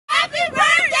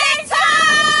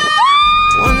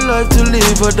life to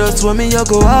live, but that's why me a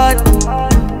go hard.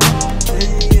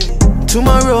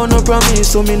 Tomorrow no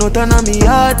promise, so me not turn on me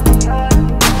heart.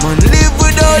 Man live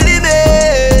without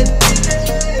limit.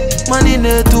 Man in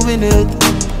it to win it.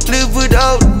 Live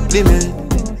without limit.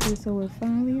 Okay, so we're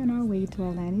finally on our way to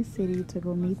Atlantic City to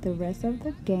go meet the rest of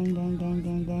the gang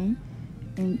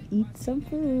and eat some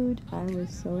food. I was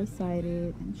so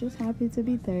excited and just happy to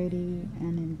be 30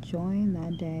 and enjoying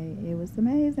that day. It was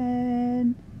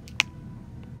amazing.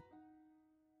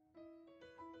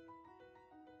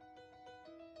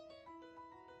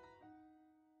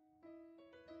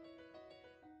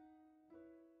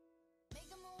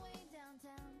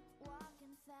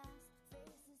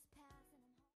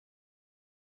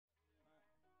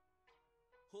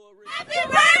 Happy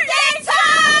birthday, Tom!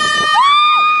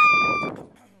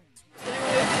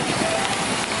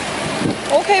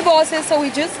 Okay, bosses, so we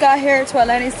just got here to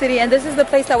Atlantic City, and this is the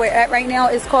place that we're at right now.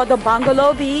 It's called the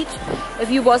Bungalow Beach. If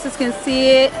you bosses can see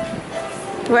it,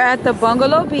 we're at the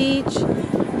Bungalow Beach.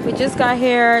 We just got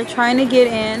here trying to get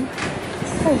in.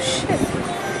 Oh shit.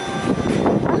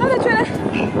 I know that you're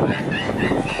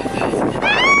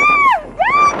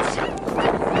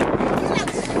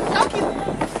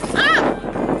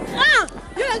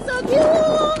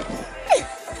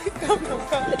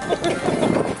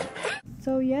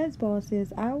So yes,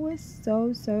 bosses, I was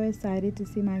so excited to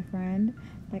see my friend.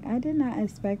 Like, I did not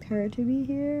expect her to be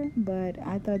here, but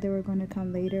I thought they were going to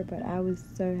come later. But I was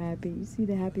so happy. You see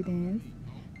the happy dance,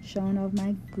 showing off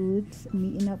my goods,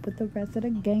 meeting up with the rest of the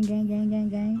gang.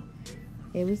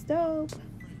 It was dope.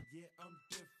 Yeah, I'm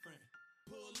different.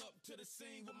 Pull up to the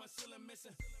scene with my ceiling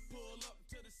missing. Pull up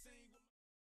to the scene.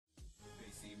 They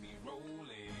see me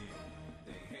rolling,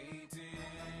 they hating,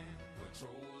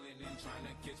 patrolling and trying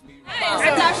to catch me. I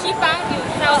thought she found you.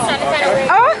 And I was trying to kind of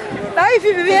raise. Oh, now if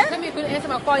you be Tell me you couldn't answer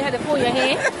my call. You had to pull your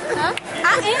hand. Huh?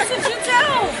 I answered you too.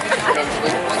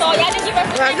 So y'all didn't give us.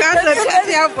 My grandson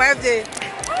birthday.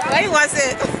 Why was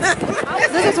it?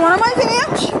 This is one of my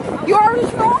pants. You already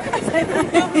know.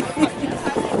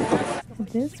 At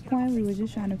this point, we were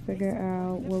just trying to figure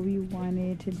out what we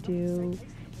wanted to do,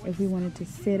 if we wanted to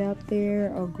sit up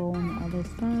there or go on the other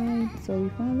side. So we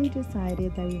finally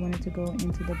decided that we wanted to go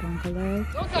into the bungalow.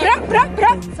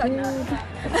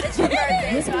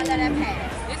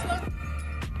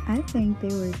 I think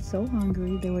they were so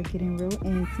hungry, they were getting real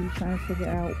antsy trying to figure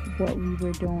out what we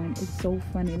were doing. It's so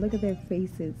funny. Look at their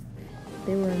faces.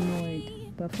 They were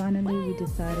annoyed. But finally we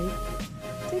decided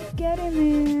to get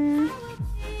in there.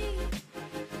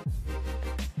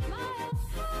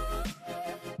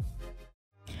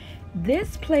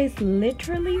 This place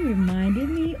literally reminded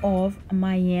me of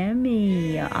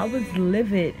Miami. I was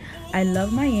livid. I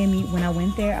love Miami. When I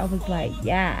went there, I was like,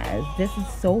 yes, this is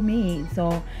so me.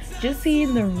 So just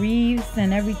seeing the reefs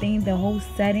and everything, the whole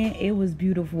setting, it was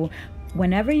beautiful.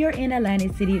 Whenever you're in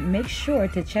Atlantic City, make sure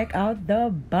to check out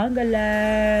the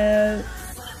bungalow.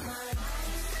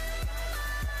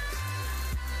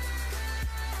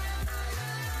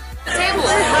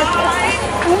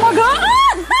 Oh my god!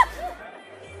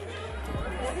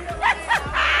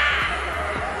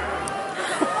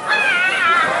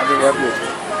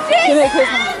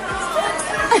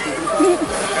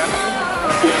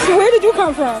 So where did you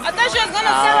come from? I thought you was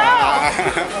gonna sell out.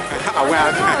 I went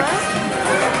out.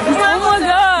 Oh my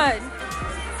god!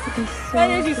 Why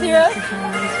did you see us? So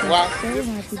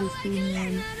happy to see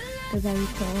him, because I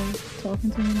recall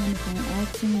talking to him on the phone,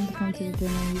 asking him to come to the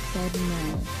dinner, and he said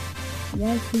no.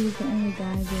 Yes, he was the only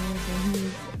guy there, but he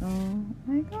was, oh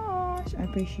my gosh, I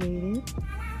appreciate it.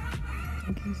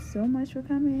 Thank you so much for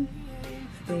coming.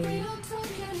 Stay.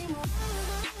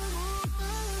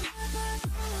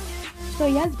 So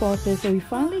yes, bosses, so we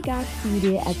finally got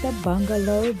seated at the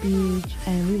Bungalow Beach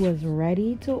and we was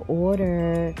ready to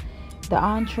order the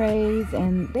entrees,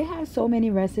 and they have so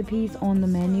many recipes on the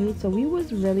menu, so we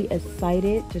was really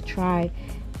excited to try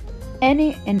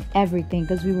any and everything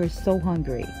because we were so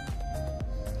hungry.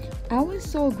 I was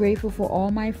so grateful for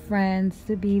all my friends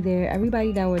to be there.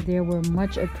 Everybody that were there were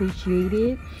much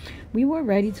appreciated. We were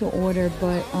ready to order,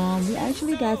 but we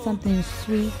actually got something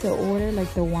sweet to order,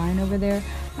 like the wine over there.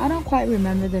 I don't quite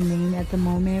remember the name at the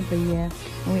moment, but yeah.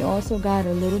 And we also got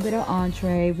a little bit of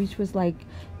entree, which was like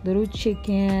little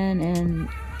chicken and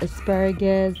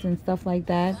asparagus and stuff like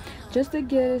that, just to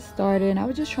get us started. And I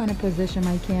was just trying to position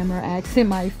my camera, asking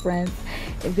my friends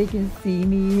if they can see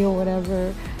me or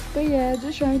whatever. But yeah,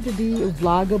 just trying to be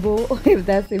vloggable, if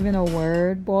that's even a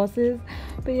word, bosses.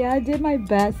 But yeah, I did my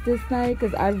best this night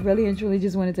because I really and truly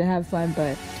just wanted to have fun.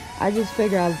 But I just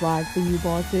figured I'd vlog for you,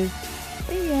 bosses.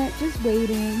 But yeah, just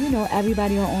waiting. You know,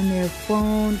 everybody are on their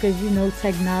phone because, you know,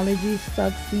 technology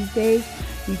sucks these days.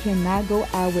 You cannot go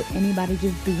out with anybody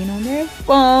just being on their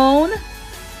phone.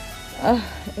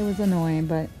 It was annoying,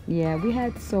 but yeah, we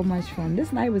had so much fun.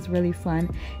 This night was really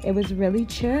fun. It was really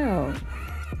chill.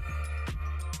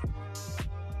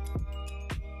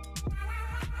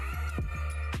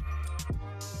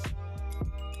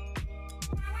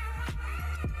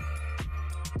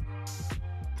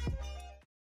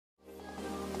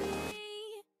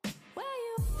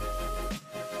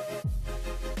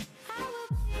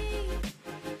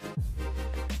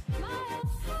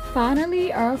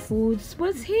 Finally, our foods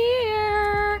was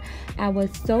here. I was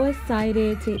so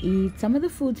excited to eat. Some of the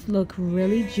foods look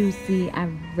really juicy. I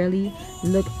really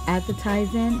look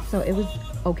appetizing, so it was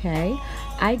okay.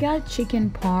 I got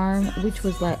chicken parm, which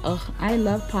was like, I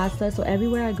love pasta, so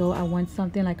everywhere I go I want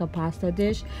something like a pasta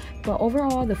dish, but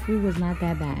overall the food was not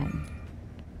that bad.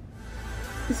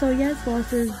 So yes,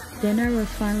 bosses, dinner was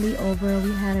finally over.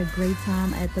 We had a great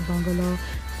time at the bungalow,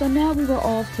 so now we were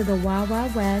off to the Wild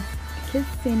Wild West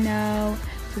casino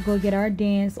to go get our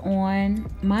dance on.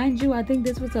 Mind you, I think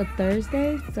this was a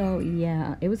Thursday, so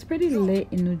yeah, it was pretty lit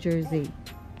in New Jersey.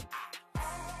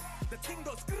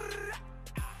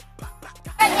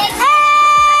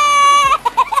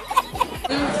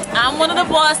 I'm one of the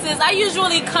bosses. I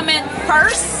usually come in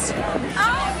first. Today's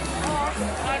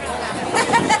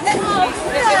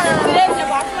your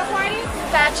bachelor party?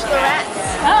 Bachelorette.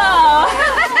 Oh.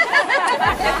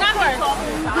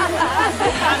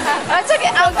 That's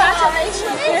okay.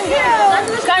 Congratulations. Thank you.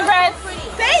 Congrats.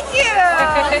 Thank you.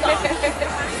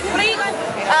 What are you guys?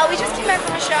 We just came back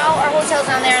from a show. Our hotel's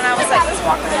down there, and I was like, let's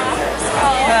walk around first.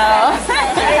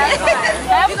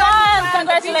 Have fun.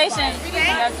 Congratulations. You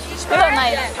look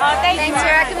nice. Oh, thanks for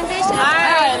your recommendation. All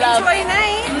right, love. Enjoy your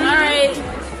night. All right.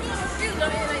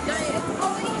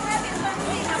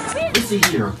 Listen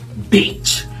here,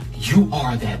 bitch. You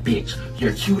are that bitch.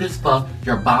 You're cute as fuck.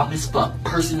 You're bomb as fuck.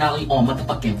 Personality on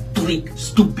motherfucking fleek.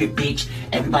 Stupid bitch.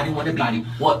 Everybody wanna be.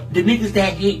 What? The niggas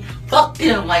that hate, fuck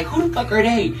them. Like, who the fuck are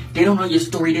they? They don't know your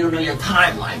story. They don't know your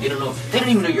timeline. They don't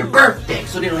even know your birthday.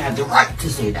 So they don't have the right to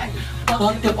say that.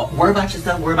 Fuck them. Worry about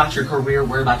yourself. Worry about your career.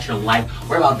 Worry about your life.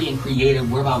 Worry about being creative.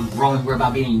 Worry about growing. Worry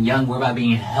about being young. Worry about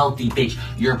being healthy, bitch.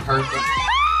 You're perfect.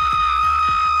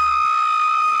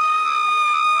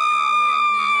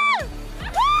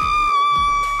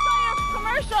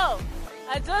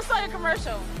 I just saw your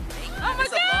commercial. Oh my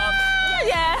god!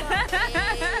 Yeah.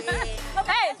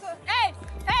 Hey!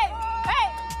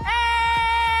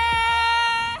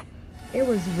 It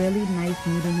was really nice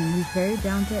meeting him. He's very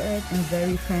down to earth and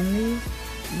very friendly.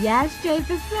 Yes,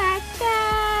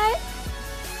 JAYVERSACE!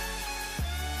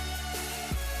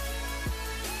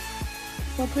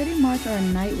 So pretty much our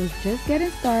night was just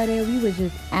getting started. We were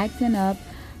just acting up.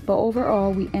 But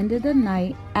overall, we ended the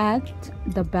night at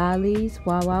the Bally's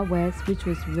Wild Wild West, which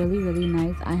was really, really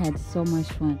nice. I had so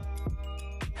much fun.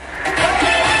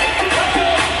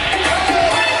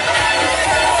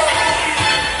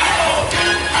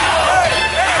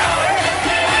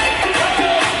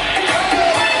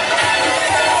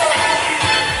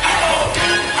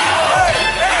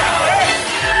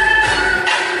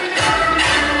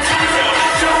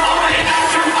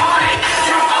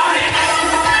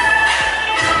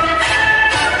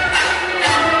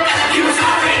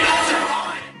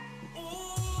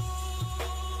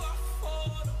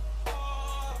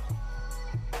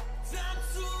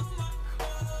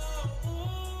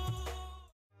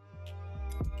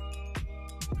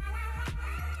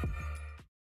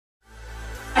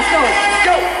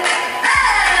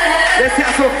 Let's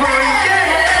have some fun, yeah!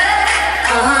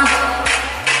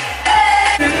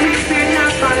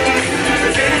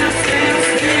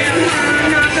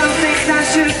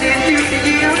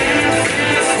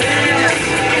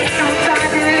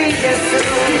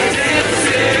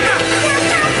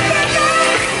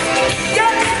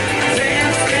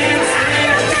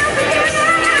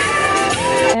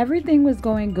 Everything was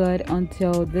going good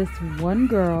until this one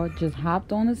girl just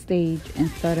hopped on the stage and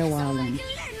started wilding.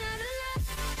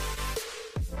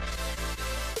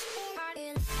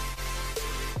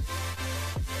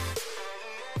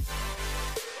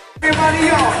 Everybody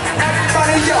y'all,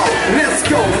 let's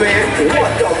go, man.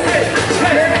 What the heck?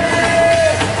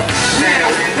 Hey. Now,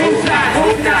 who's not?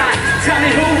 Tell me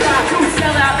who got to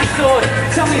sell out the sword.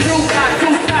 Tell me who got to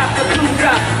stop the blue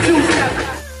drop.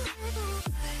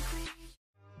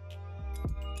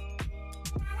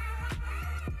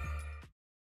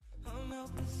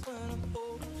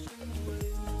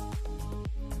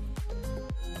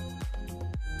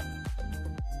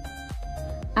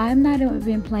 I'm not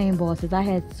even playing, bosses. I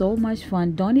had so much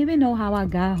fun. Don't even know how I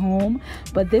got home,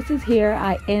 but this is here.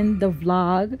 I end the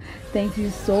vlog. Thank you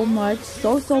so much,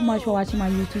 so much for watching my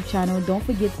YouTube channel. Don't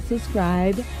forget to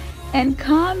subscribe and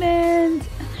comment.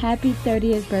 Happy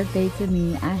 30th birthday to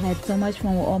me. I had so much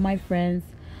fun with all my friends.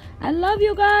 I love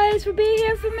you guys for being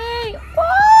here for me.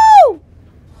 Woo!